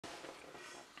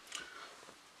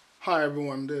Hi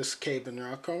everyone, this is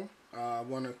Benyarko. I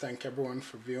want to thank everyone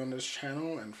for viewing this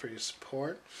channel and for your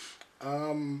support.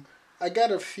 I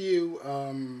got a few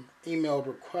emailed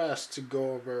requests to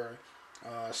go over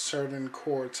certain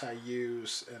chords I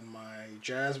use in my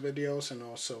jazz videos and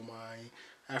also my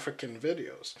African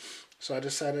videos. So I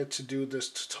decided to do this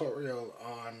tutorial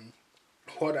on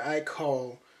what I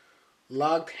call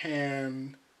locked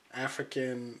hand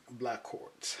African black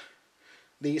chords.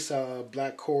 These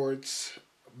block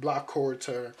chords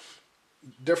are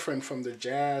different from the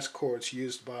jazz chords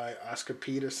used by Oscar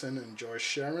Peterson and George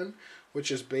Shearing,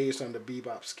 which is based on the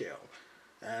bebop scale.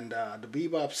 And the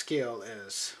bebop scale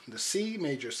is the C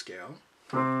major scale,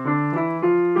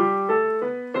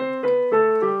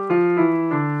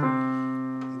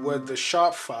 with the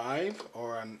sharp 5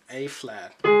 or an A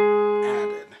flat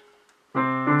added.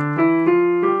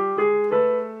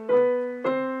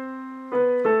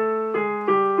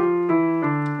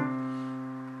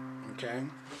 Okay,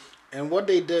 and what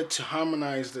they did to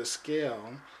harmonize the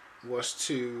scale was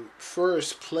to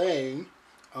first play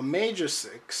a major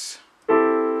 6,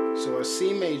 so a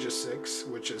C major 6,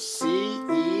 which is C,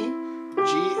 E,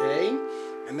 G, A,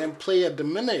 and then play a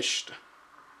diminished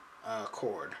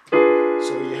chord.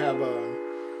 So you have a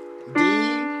D,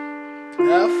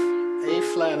 F, A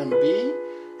flat, and B,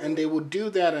 and they will do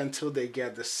that until they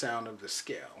get the sound of the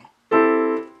scale.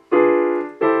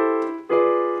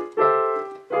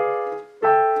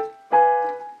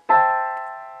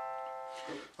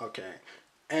 Okay,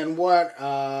 and what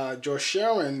George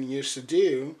Shearing used to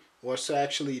do was to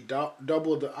actually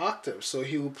double the octave. So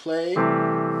he would play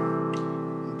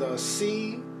the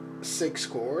C6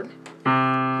 chord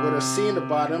with a C in the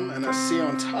bottom and a C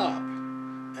on top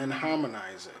and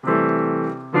harmonize it.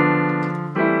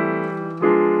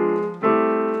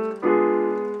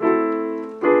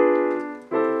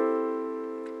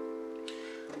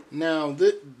 Now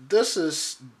this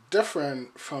is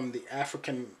different from the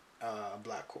African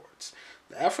black chords.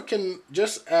 The African,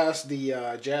 just as the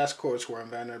jazz chords were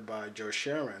invented by George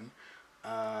Shearing,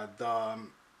 the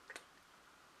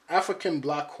African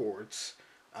block chords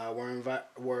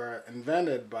were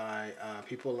invented by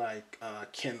people like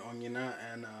Ken Onyina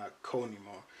and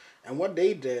Konimo. And what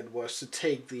they did was to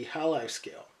take the Hilife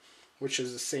scale, which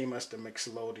is the same as the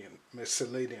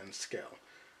Mixolydian scale.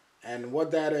 And what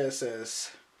that is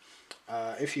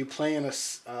if you play in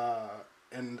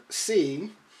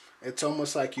C, it's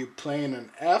almost like you're playing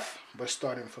an F but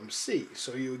starting from C.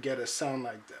 So you get a sound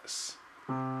like this.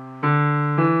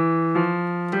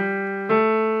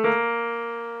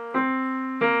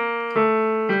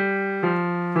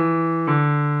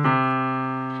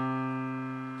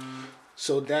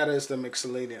 So that is the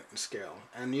Mixolydian scale.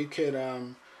 And you could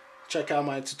check out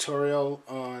my tutorial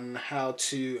on how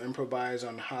to improvise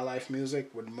on Hilife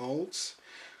music with modes.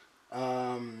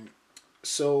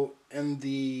 So in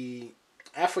the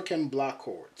African block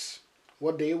chords,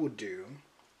 what they would do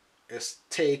is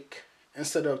take,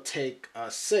 instead of take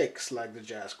a 6 like the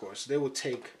jazz chords, they would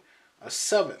take a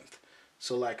 7th.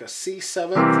 So like a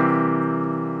C7th.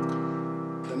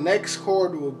 The next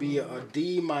chord will be a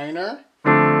D minor, a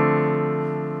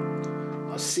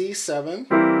C7,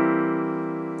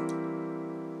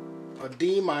 a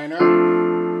D minor,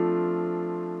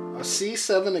 a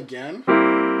C7 again,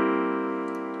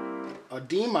 a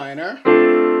D minor,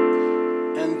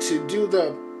 and to do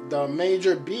the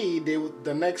major B,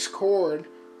 the next chord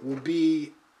will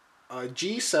be a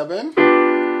G7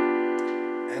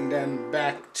 and then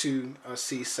back to a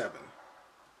C7.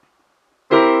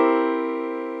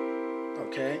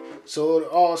 Okay, so it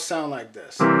all sound like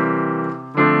this.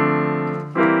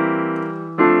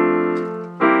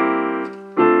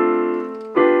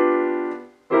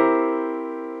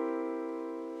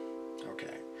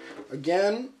 Okay,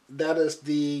 again, that is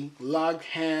the locked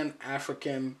hand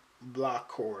African block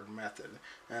chord method,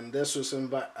 and this was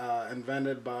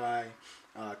invented by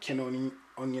Ken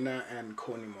Onyina and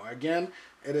Konimo. Again,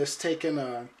 it is taking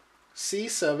a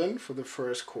C7 for the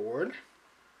first chord,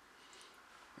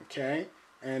 okay,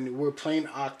 and we're playing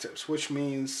octaves, which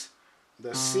means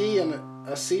the C and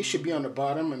a C should be on the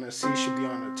bottom and a C should be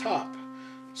on the top.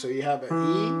 So you have an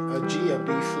E, a G, a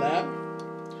B flat,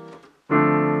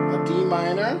 a D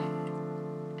minor,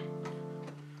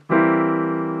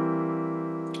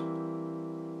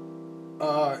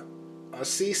 a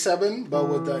C7 but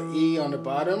with the E on the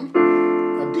bottom,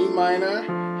 a D minor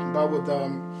but with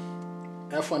the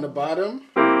F on the bottom,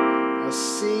 a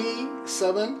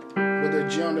C7 with a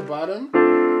G on the bottom,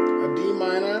 a D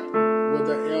minor with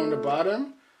the A on the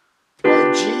bottom, a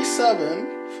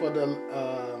G7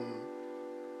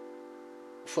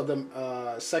 for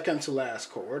the second to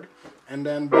last chord, and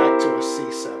then back to a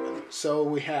C7. So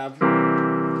we have,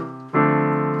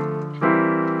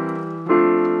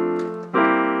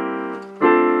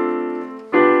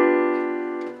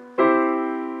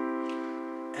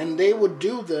 and they would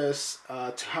do this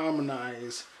to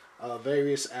harmonize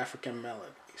various African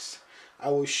melodies. I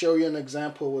will show you an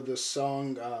example with this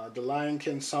song, the Lion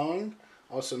King song,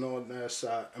 also known as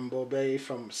Mbobe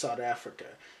from South Africa.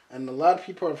 And a lot of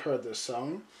people have heard this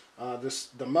song.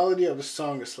 The melody of the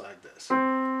song is like this.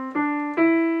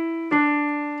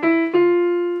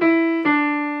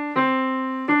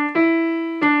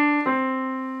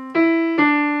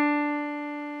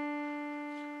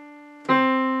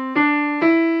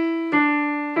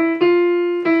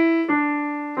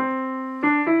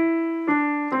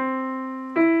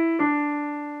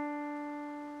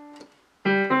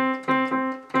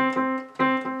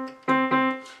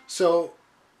 So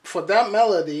for that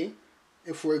melody,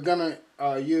 if we're gonna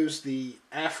use the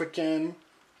African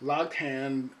locked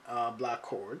hand black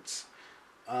chords,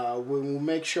 we will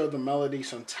make sure the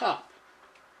melody's on top.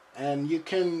 And you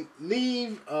can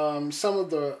leave some of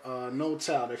the notes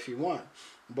out if you want.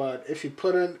 But if you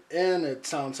put it in, it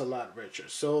sounds a lot richer.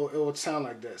 So it would sound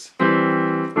like this.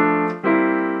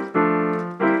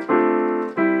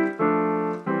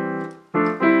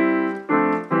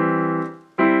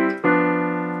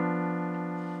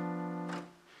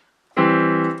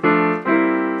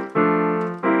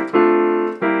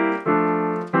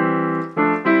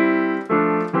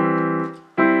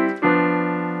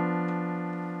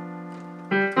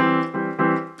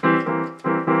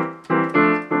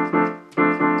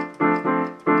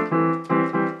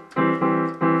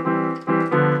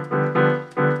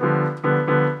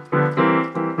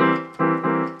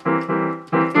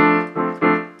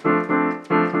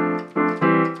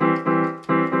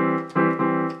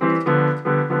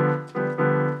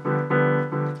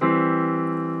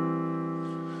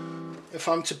 If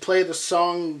I'm to play the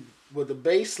song with the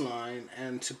bass line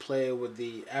and to play with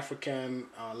the African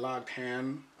locked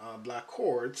hand black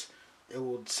chords, it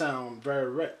would sound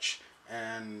very rich.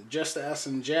 And just as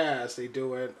in jazz, they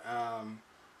do it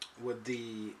with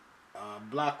the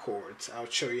block chords. I'll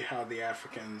show you how the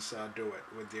Africans do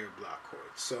it with their block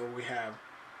chords. So we have,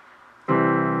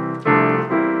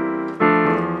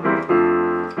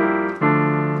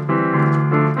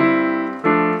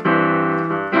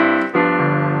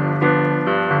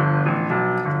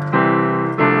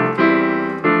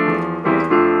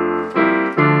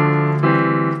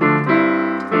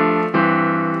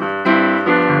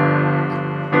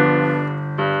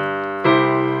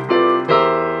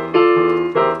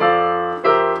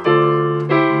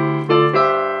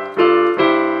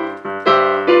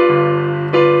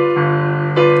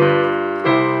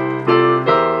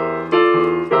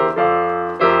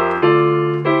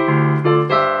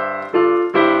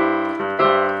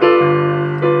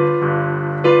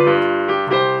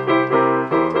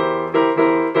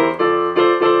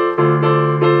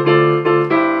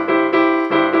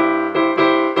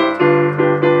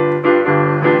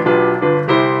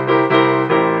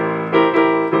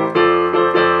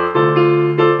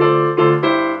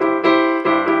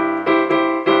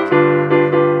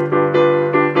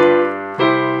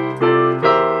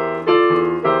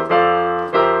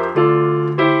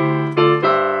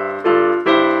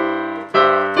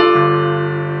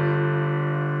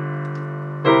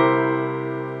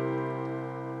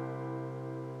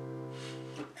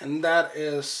 and that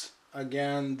is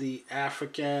again the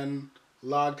African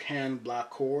locked hand block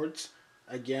chords,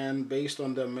 again based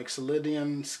on the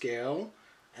Mixolydian scale,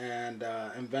 and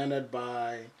invented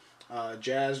by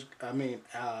Hilife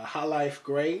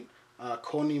great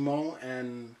Konimo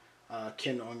and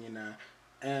Ken Onyina.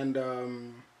 And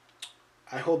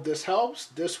I hope this helps.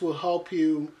 This will help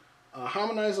you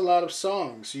harmonize a lot of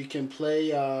songs. You can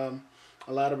play a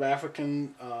lot of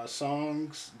African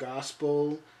songs,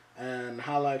 gospel, and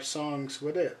high life songs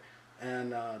with it,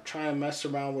 and try and mess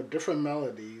around with different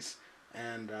melodies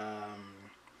and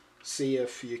see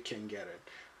if you can get it.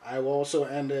 I will also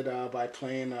end it by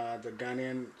playing the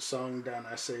Ghanaian song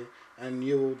Danase, and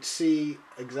you'll see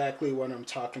exactly what I'm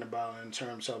talking about in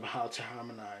terms of how to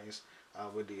harmonize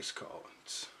with these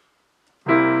chords.